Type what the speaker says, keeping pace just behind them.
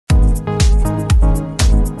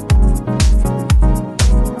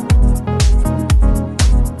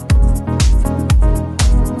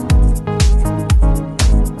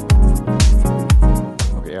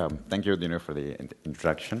Thank you, Dino, for the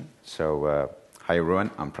introduction. So, hi everyone,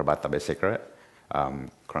 I'm Prabhat Tabesekara.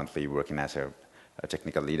 Currently working as a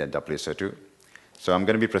technical lead at WSO2. So I'm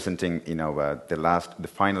going to be presenting, the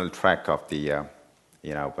final track of the,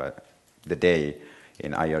 the day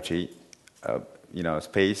in IoT,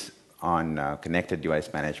 space on connected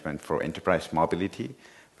device management for enterprise mobility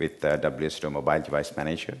with WSO2 Mobile Device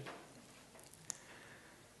Manager.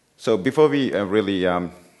 So before we really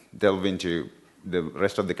delve into the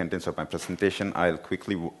rest of the contents of my presentation, I'll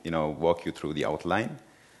quickly, walk you through the outline.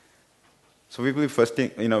 So we will first,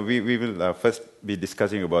 first be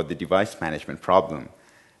discussing about the device management problem,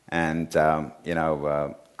 and how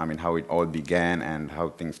it all began and how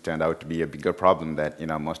things turned out to be a bigger problem that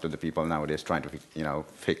most of the people nowadays trying to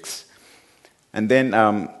fix. And then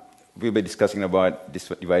we'll be discussing about this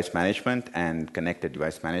device management and connected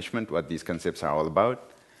device management, what these concepts are all about,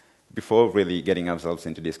 before really getting ourselves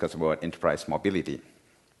into discuss about enterprise mobility.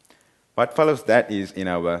 What follows that is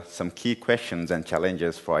some key questions and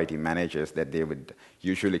challenges for IT managers that they would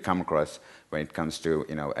usually come across when it comes to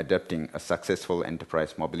adapting a successful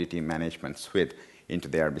enterprise mobility management suite into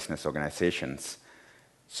their business organizations.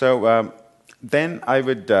 So then I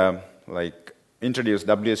would introduce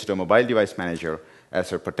WSO2 Mobile Device Manager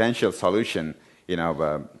as a potential solution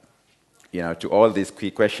to all these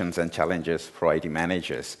key questions and challenges for IT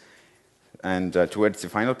managers. And towards the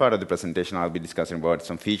final part of the presentation, I'll be discussing about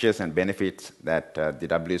some features and benefits that the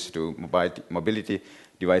WSO2 Mobility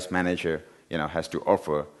Device Manager has to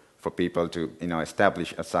offer for people to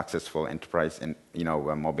establish a successful enterprise and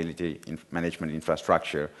mobility management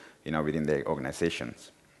infrastructure within their organizations.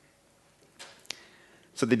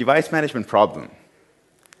 So the device management problem.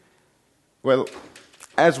 Well,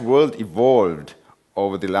 as world evolved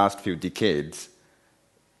over the last few decades,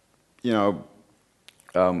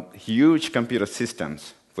 huge computer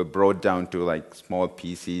systems were brought down to small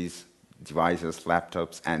PCs, devices,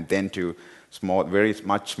 laptops, and then to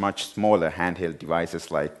much smaller handheld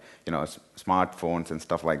devices like smartphones and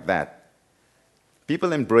stuff like that.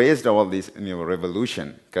 People embraced all this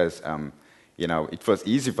revolution because it was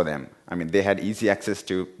easy for them. I mean, they had easy access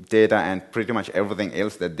to data and pretty much everything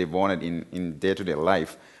else that they wanted in day-to-day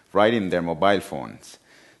life right in their mobile phones.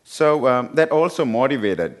 So that also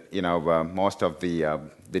motivated, most of the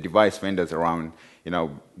device vendors around,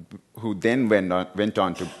 who then went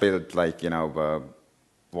on to build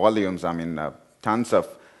volumes. I mean, tons of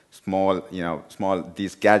small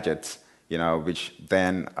these gadgets, which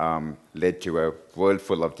then led to a world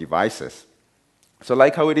full of devices. So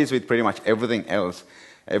like how it is with pretty much everything else,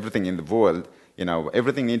 everything in the world,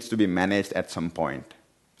 everything needs to be managed at some point.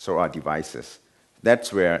 So are devices.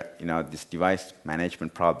 That's where this device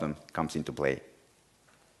management problem comes into play.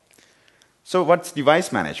 So what's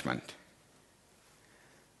device management?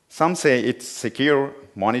 Some say it's secure,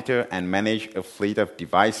 monitor, and manage a fleet of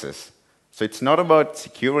devices. So it's not about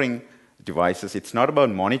securing devices, it's not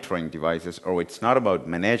about monitoring devices, or it's not about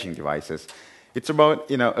managing devices. It's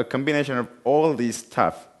about a combination of all these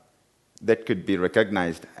stuff that could be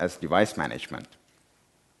recognized as device management.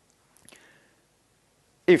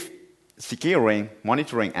 If securing,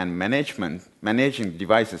 monitoring, and managing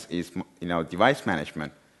devices is device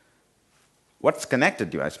management, what's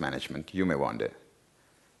connected device management, you may wonder.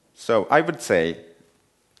 So I would say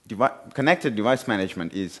connected device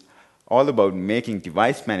management is all about making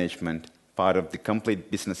device management part of the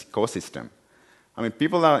complete business ecosystem. I mean,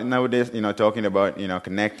 people are nowadays talking about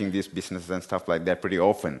connecting these businesses and stuff like that pretty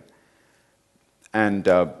often. And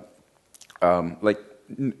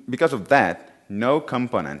because of that, no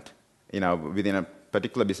component within a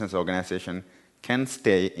particular business organization can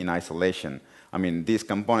stay in isolation. I mean, these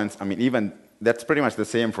components, even that's pretty much the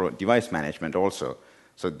same for device management also.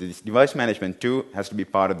 So this device management too has to be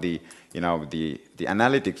part of the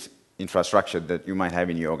analytics infrastructure that you might have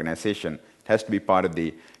in your organization. It has to be part of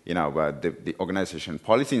the organization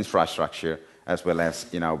policy infrastructure as well as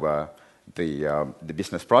the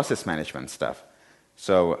business process management stuff.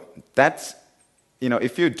 So that's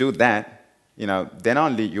if you do that, then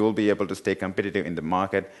only you will be able to stay competitive in the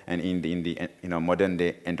market and in the modern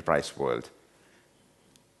day enterprise world.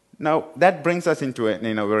 Now that brings us into a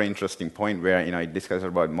very interesting point where it discusses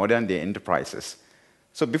about modern day enterprises.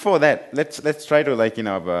 So before that, let's try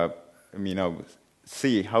to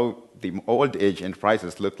see how the old age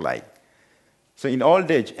enterprises look like. So in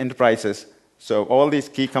old age enterprises, so all these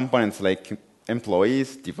key components like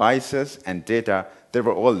employees, devices, and data, they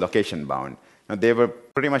were all location bound. They were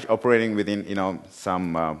pretty much operating within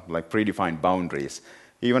some predefined boundaries.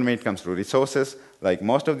 Even when it comes to resources,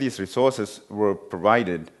 most of these resources were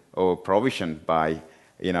provided or provisioned by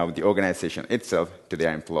the organization itself to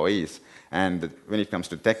their employees. And when it comes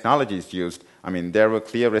to technologies used, I mean, there were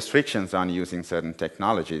clear restrictions on using certain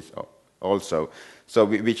technologies also, so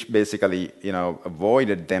which basically,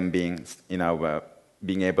 avoided them being,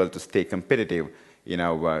 being able to stay competitive, in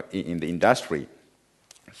the industry.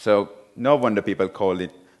 So no wonder people call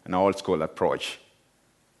it an old school approach.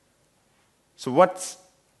 So what's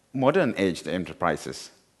modern age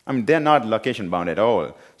enterprises? I mean, they're not location bound at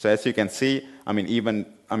all. So as you can see,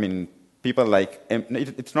 people like,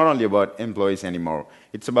 it's not only about employees anymore.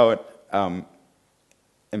 It's about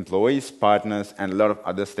employees, partners, and a lot of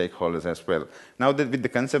other stakeholders as well. Now that with the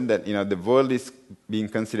concept that the world is being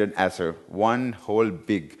considered as a one whole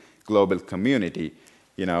big global community,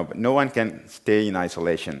 no one can stay in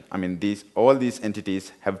isolation. I mean, all these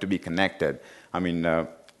entities have to be connected. I mean,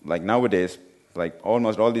 like nowadays, like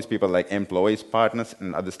almost all these people, like employees, partners,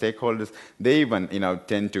 and other stakeholders, they even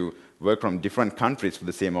tend to work from different countries for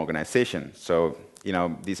the same organization. So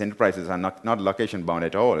these enterprises are not location bound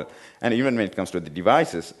at all. And even when it comes to the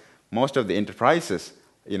devices, most of the enterprises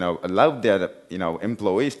allow their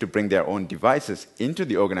employees to bring their own devices into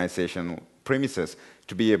the organization premises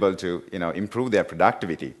to be able to improve their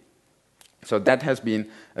productivity. So that has been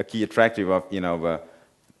a key attractive of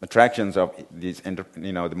attractions of these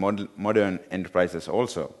the modern enterprises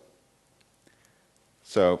also.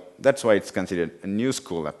 So that's why it's considered a new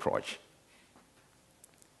school approach.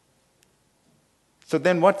 So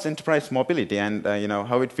then what's enterprise mobility, and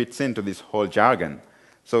how it fits into this whole jargon?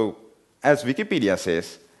 So as Wikipedia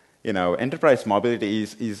says, enterprise mobility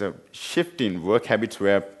is a shift in work habits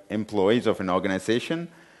where employees of an organization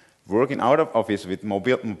working out of office with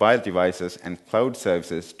mobile devices and cloud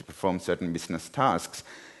services to perform certain business tasks.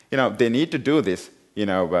 They need to do this,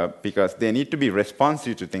 because they need to be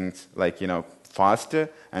responsive to things like, faster,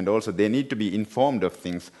 and also they need to be informed of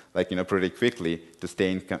things like, pretty quickly to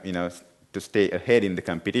stay to stay ahead in the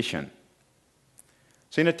competition.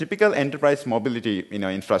 So in a typical enterprise mobility,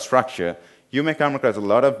 infrastructure, you may come across a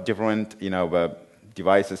lot of different,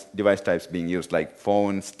 device types being used, like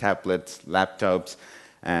phones, tablets, laptops,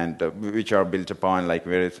 and which are built upon like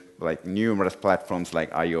numerous platforms like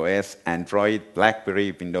iOS, Android,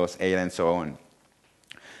 BlackBerry, Windows 8, and so on.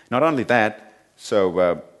 Not only that,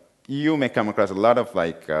 so you may come across a lot of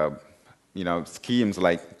schemes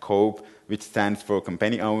like COPE, which stands for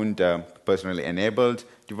company-owned, personally enabled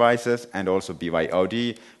devices, and also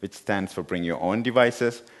BYOD, which stands for bring your own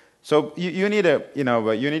devices. So you need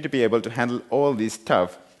to be able to handle all this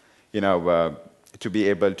stuff, to be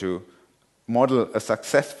able to model a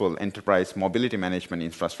successful enterprise mobility management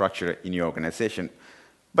infrastructure in your organization.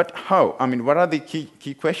 But how? I mean, what are the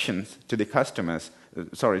key questions to the customers?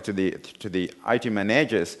 To the IT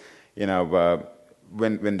managers,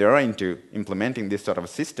 when they're into implementing this sort of a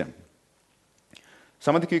system?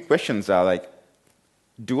 Some of the key questions are like,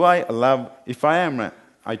 if I am an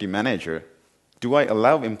IT manager, do I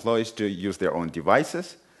allow employees to use their own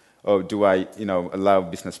devices? Or do I allow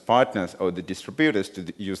business partners or the distributors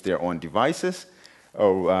to use their own devices?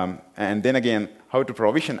 And then again, how to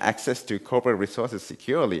provision access to corporate resources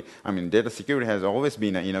securely. I mean, data security has always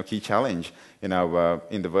been a key challenge in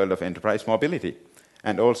the world of enterprise mobility.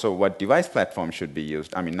 And also what device platform should be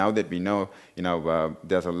used. I mean, now that we know,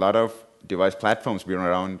 there's a lot of device platforms being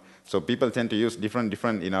around, so people tend to use different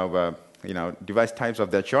device types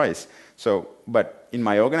of their choice. So, but in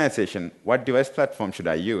my organization, what device platform should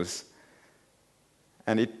I use?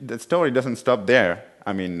 And the story doesn't stop there.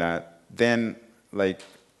 I mean, then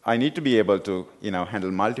I need to be able to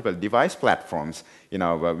handle multiple device platforms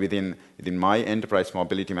within my enterprise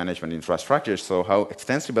mobility management infrastructure. So how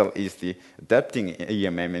extensible is the adapting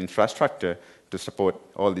EMM infrastructure to support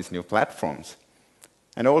all these new platforms?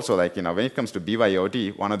 And also, when it comes to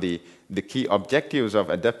BYOD, one of the key objectives of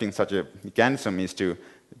adopting such a mechanism is to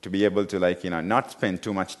be able to not spend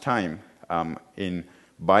too much time in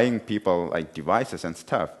buying people devices and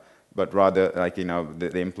stuff, but rather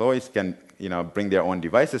the employees can bring their own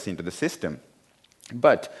devices into the system.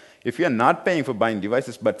 But if you're not paying for buying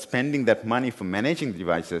devices but spending that money for managing the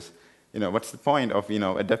devices, what's the point of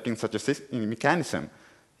adopting such a mechanism?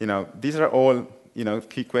 These are all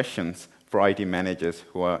key questions for IT managers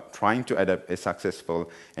who are trying to adopt a successful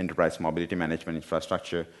enterprise mobility management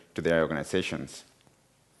infrastructure to their organizations.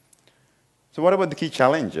 So what about the key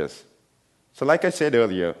challenges? So like I said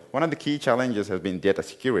earlier, one of the key challenges has been data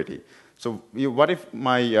security. So what if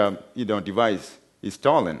my device is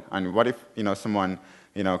stolen? And what if someone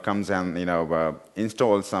comes and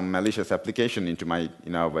installs some malicious application into my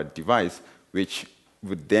device, which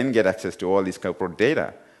would then get access to all this corporate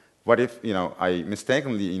data? What if I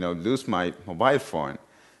mistakenly lose my mobile phone?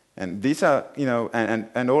 And these are,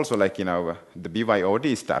 and also like, the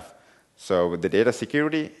BYOD stuff. So the data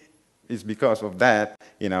security is because of that,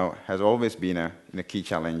 has always been a key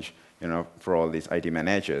challenge, for all these IT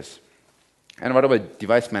managers. And what about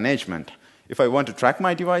device management? If I want to track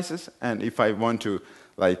my devices, and if I want to,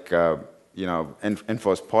 like,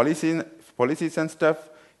 enforce policies and stuff,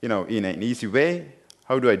 in an easy way,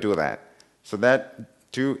 how do I do that? So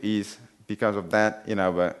that too is because of that,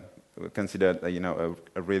 considered,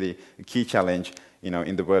 a really key challenge,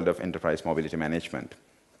 in the world of enterprise mobility management.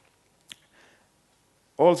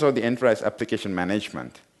 Also, the enterprise application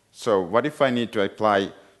management. So what if I need to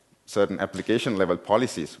apply certain application level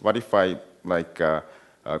policies? What if I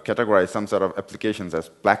categorize some sort of applications as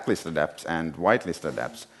blacklisted apps and whitelisted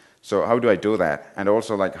apps? So how do I do that? And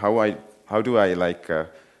also, like, how do I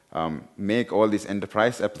make all these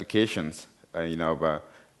enterprise applications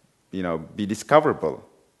be discoverable?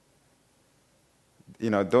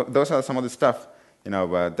 Those are some of the stuff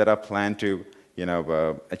that are planned to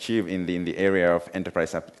achieve in the area of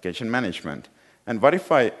enterprise application management. And what if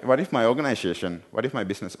my organization, what if my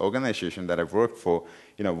business organization that I've worked for,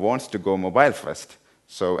 wants to go mobile first?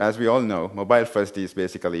 So as we all know, mobile first is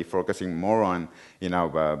basically focusing more on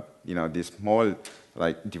these small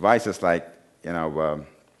devices like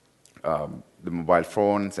the mobile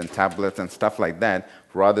phones and tablets and stuff like that,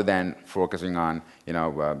 rather than focusing on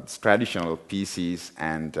traditional PCs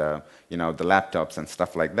and the laptops and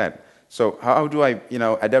stuff like that. So how do I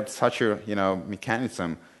adapt such a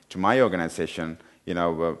mechanism to my organization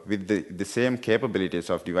with the same capabilities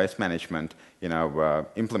of device management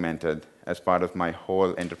implemented as part of my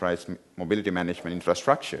whole enterprise mobility management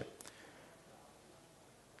infrastructure?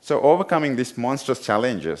 So overcoming these monstrous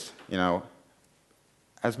challenges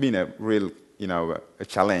has been a real a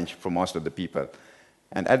challenge for most of the people.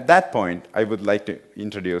 And at that point, I would like to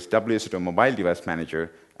introduce WSO2 Mobile Device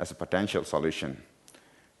Manager as a potential solution.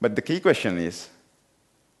 But the key question is,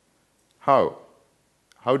 how?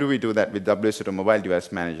 How do we do that with WSO2 Mobile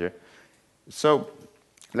Device Manager? So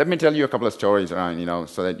let me tell you a couple of stories around,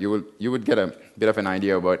 so that you would get a bit of an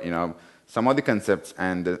idea about, some of the concepts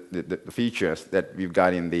and the features that we've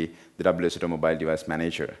got in the WSO2 Mobile Device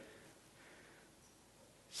Manager.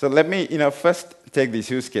 So let me, first take this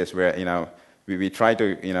use case where, we try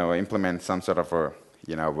to, implement some sort of a,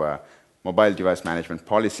 mobile device management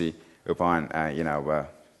policy upon,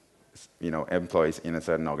 employees in a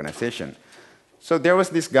certain organization. So there was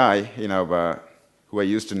this guy, who I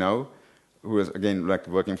used to know, who was, again,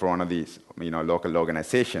 working for one of these, local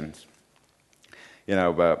organizations.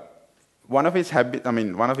 One of his habits,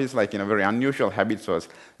 one of his, very unusual habits was,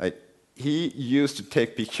 he used to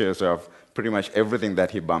take pictures of pretty much everything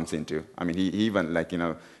that he bumps into. He even,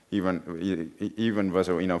 even was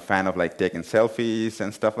a, fan of, taking selfies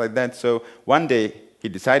and stuff like that. So one day, he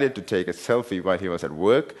decided to take a selfie while he was at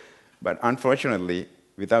work, but unfortunately,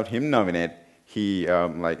 without him knowing it, he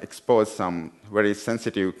exposed some very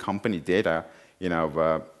sensitive company data,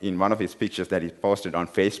 in one of his pictures that he posted on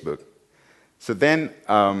Facebook. So then,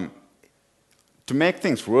 to make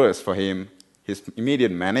things worse for him, his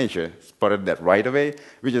immediate manager spotted that right away,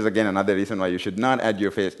 which is again another reason why you should not add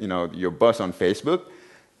your boss on Facebook.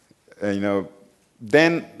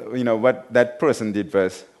 Then what that person did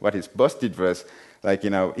was, what his boss did was,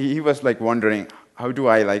 he was wondering, how do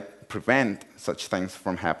I prevent such things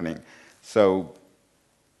from happening? So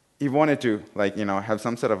he wanted to have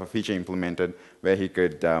some sort of a feature implemented where he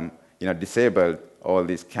could disable all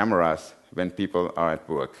these cameras when people are at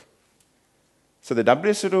work. So the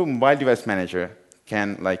WSO2 Mobile Device Manager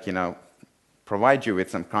can provide you with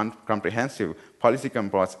some comprehensive policy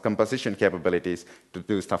composition capabilities to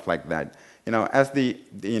do stuff like that. As the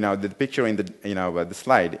picture in the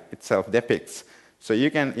slide itself depicts. So you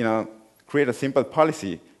can create a simple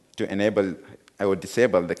policy to enable or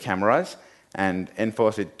disable the cameras and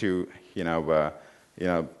enforce it to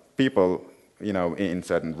people in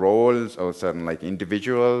certain roles or certain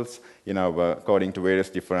individuals according to various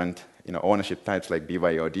different ownership types like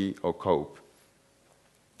BYOD or COPE.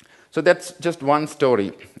 So that's just one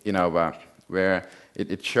story where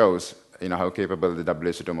it shows how capable the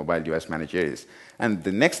WSO2 Mobile Device Manager is. And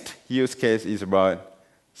the next use case is about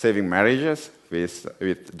saving marriages with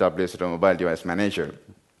WSO2 Mobile Device Manager.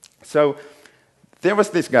 So there was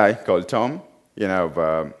this guy called Tom,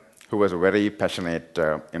 who was a very passionate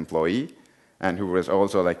employee, and who was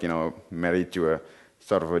also married to a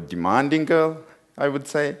sort of a demanding girl, I would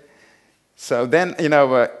say. So then,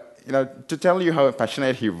 to tell you how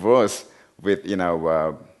passionate he was with,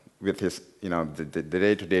 with his, the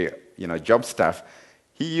day-to-day, job stuff,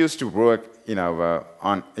 he used to work, he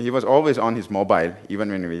was always on his mobile, even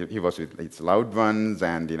when he was with his loved ones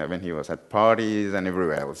and, when he was at parties and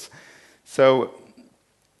everywhere else. So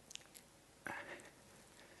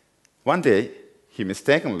one day, he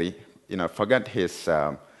mistakenly, forgot his,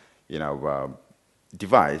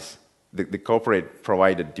 device, the corporate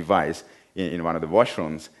provided device in one of the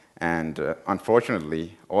washrooms, and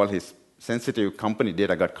unfortunately, all his sensitive company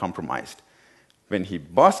data got compromised. When his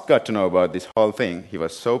boss got to know about this whole thing, he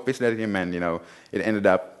was so pissed at him, and it ended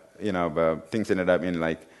up, things ended up in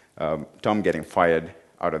like Tom getting fired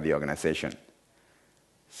out of the organization.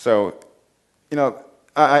 So,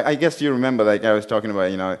 I guess you remember, like I was talking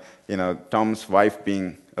about, Tom's wife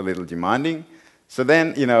being a little demanding. So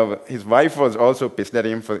then, his wife was also pissed at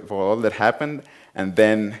him for all that happened, and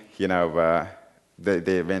then,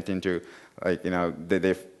 they went into, like,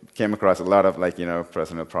 they came across a lot of, like,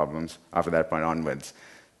 personal problems after that point onwards.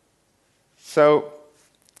 So,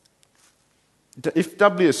 if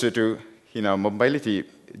WSO2, mobile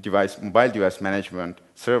device management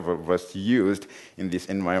server was used in this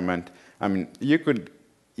environment, I mean, you could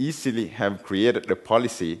easily have created a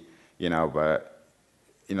policy,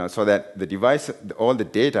 so that the device, all the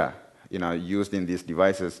data, used in these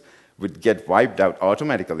devices would get wiped out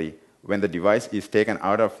automatically when the device is taken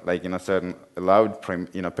out of, like, certain allowed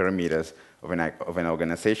parameters of an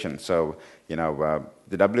organization. So,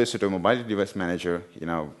 the WSO2 Mobile Device Manager,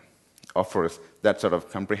 offers that sort of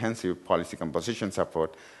comprehensive policy composition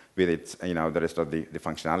support with its, the rest of the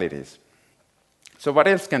functionalities. So what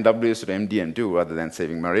else can WSO2 MDM do other than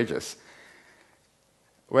saving marriages?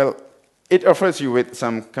 Well, it offers you with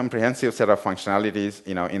some comprehensive set of functionalities,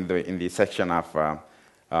 in the section of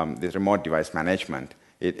the remote device management.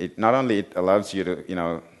 It not only allows you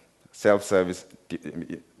to, self-service.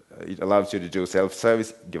 It allows you to do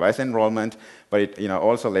self-service device enrollment, but it,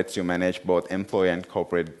 also lets you manage both employee and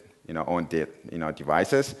corporate, owned,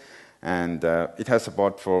 devices. And it has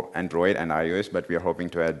support for Android and iOS, but we are hoping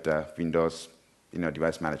to add Windows,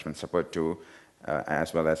 device management support too,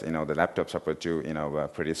 as well as, the laptop support too,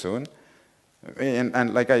 pretty soon.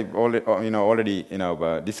 And like I already,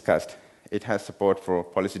 discussed, it has support for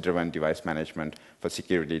policy-driven device management for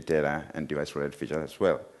security data and device-related features as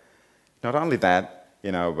well. Not only that,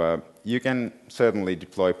 you can certainly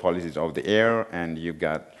deploy policies over the air, and you've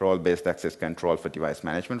got role-based access control for device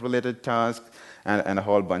management-related tasks, and a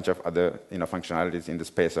whole bunch of other functionalities in the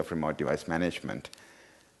space of remote device management.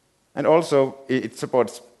 And also, it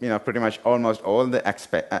supports pretty much almost all the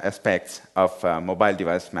aspects of mobile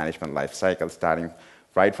device management lifecycle, starting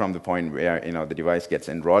right from the point where the device gets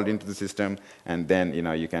enrolled into the system, and then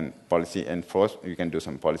you can do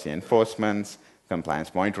some policy enforcements,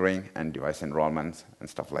 compliance monitoring, and device enrollments and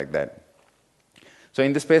stuff like that. So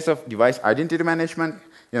in the space of device identity management,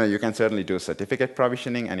 you can certainly do certificate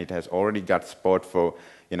provisioning, and it has already got support for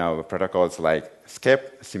protocols like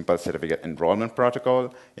SCEP, Simple Certificate Enrollment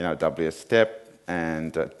Protocol, WSTEP,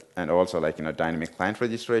 and also like dynamic client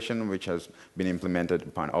registration, which has been implemented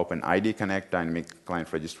upon OpenID Connect dynamic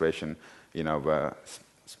client registration,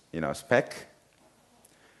 spec.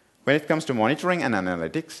 When it comes to monitoring and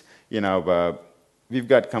analytics, we've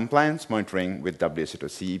got compliance monitoring with WSO2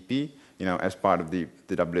 CEP, as part of the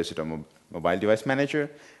WSO2 Mobile Device Manager,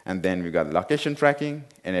 and then we've got location tracking,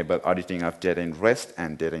 enable auditing of data in rest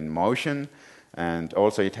and data in motion, and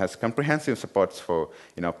also it has comprehensive supports for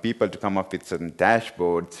people to come up with certain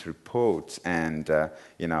dashboards, reports, and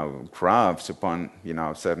graphs upon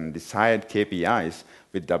certain desired KPIs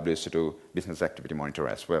with WSO2 Business Activity Monitor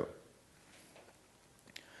as well.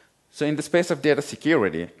 So in the space of data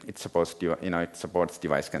security, it supports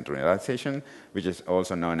device containerization, which is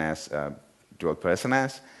also known as dual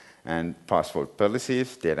personas, and password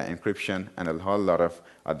policies, data encryption, and a whole lot of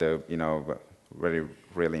other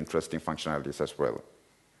really interesting functionalities as well.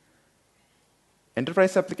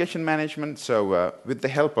 Enterprise application management. So with the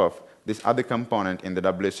help of this other component in the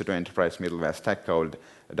WSO2 enterprise middleware stack called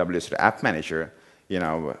WSO2 App Manager,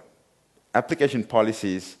 application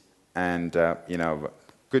policies and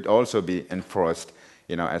could also be enforced,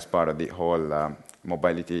 as part of the whole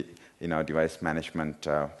mobility, device management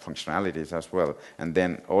functionalities as well. And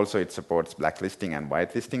then also it supports blacklisting and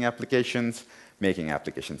whitelisting applications, making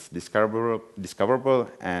applications discoverable,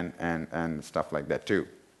 and stuff like that too.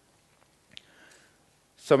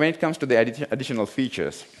 So when it comes to the additional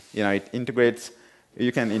features, it integrates.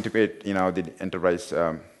 You can integrate, the enterprise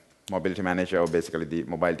mobility manager, or basically the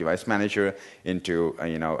mobile device manager, into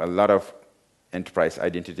a lot of enterprise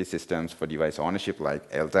identity systems for device ownership, like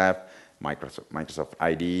LDAP, Microsoft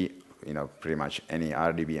ID, pretty much any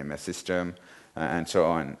RDBMS system, and so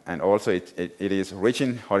on. And also it is rich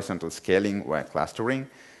in horizontal scaling via clustering,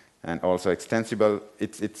 and also extensible.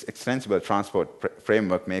 Its extensible transport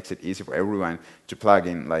framework makes it easy for everyone to plug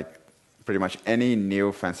in like pretty much any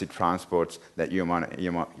new fancy transports that you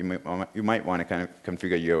might want to kind of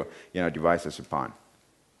configure your devices upon.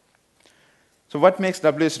 So what makes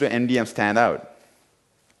WSO2 NDM stand out?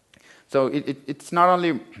 So it's not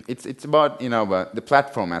only it's about the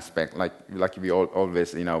platform aspect, like we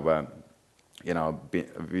always we've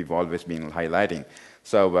always been highlighting.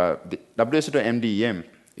 So the WSO2 MDM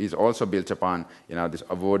is also built upon this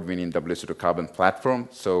award-winning WSO2 Carbon platform.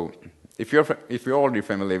 So if you're already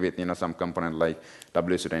familiar with some component like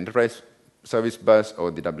WSO2 Enterprise Service Bus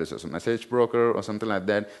or the WSO2 Message Broker or something like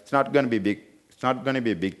that, it's not going to be big. It's not going to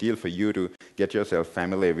be a big deal for you to get yourself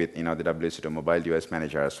familiar with the WSO2 Mobile Device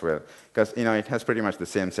Manager as well, because it has pretty much the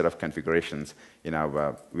same set of configurations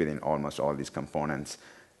within almost all these components.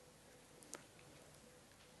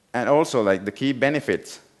 And also, like the key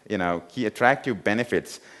benefits, key attractive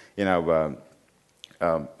benefits, I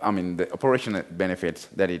mean the operational benefits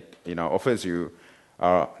that it offers you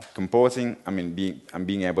are composing. I mean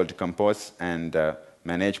being able to compose and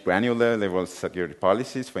manage granular level security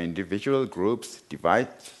policies for individual groups,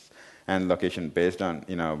 devices, and location based on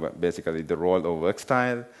basically the role or work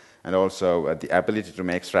style, and also the ability to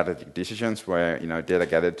make strategic decisions where data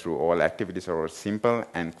gathered through all activities are a simple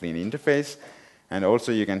and clean interface. And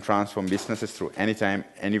also you can transform businesses through anytime,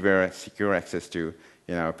 anywhere, secure access to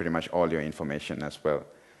pretty much all your information as well.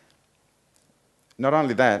 Not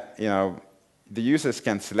only that, the users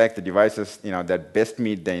can select the devices that best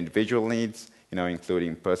meet their individual needs,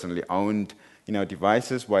 including personally owned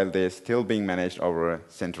devices, while they're still being managed over a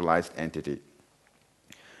centralized entity.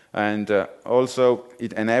 And also,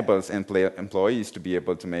 it enables employees to be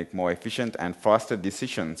able to make more efficient and faster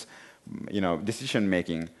decisions, decision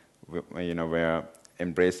making, where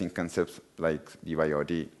embracing concepts like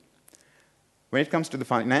DYOD. When it comes to the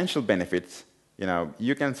financial benefits,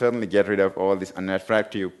 you can certainly get rid of all these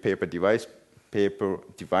unattractive paper device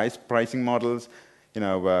pricing models.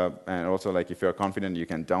 And also, like if you're confident, you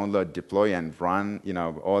can download, deploy, and run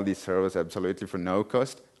all these servers absolutely for no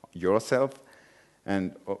cost yourself.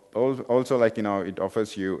 And also, like it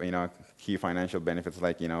offers you key financial benefits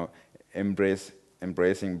like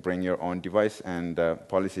embracing bring your own device and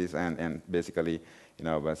policies, and basically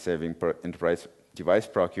saving per enterprise device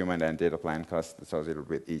procurement and data plan costs associated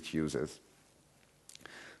with each users.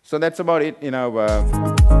 So that's about it.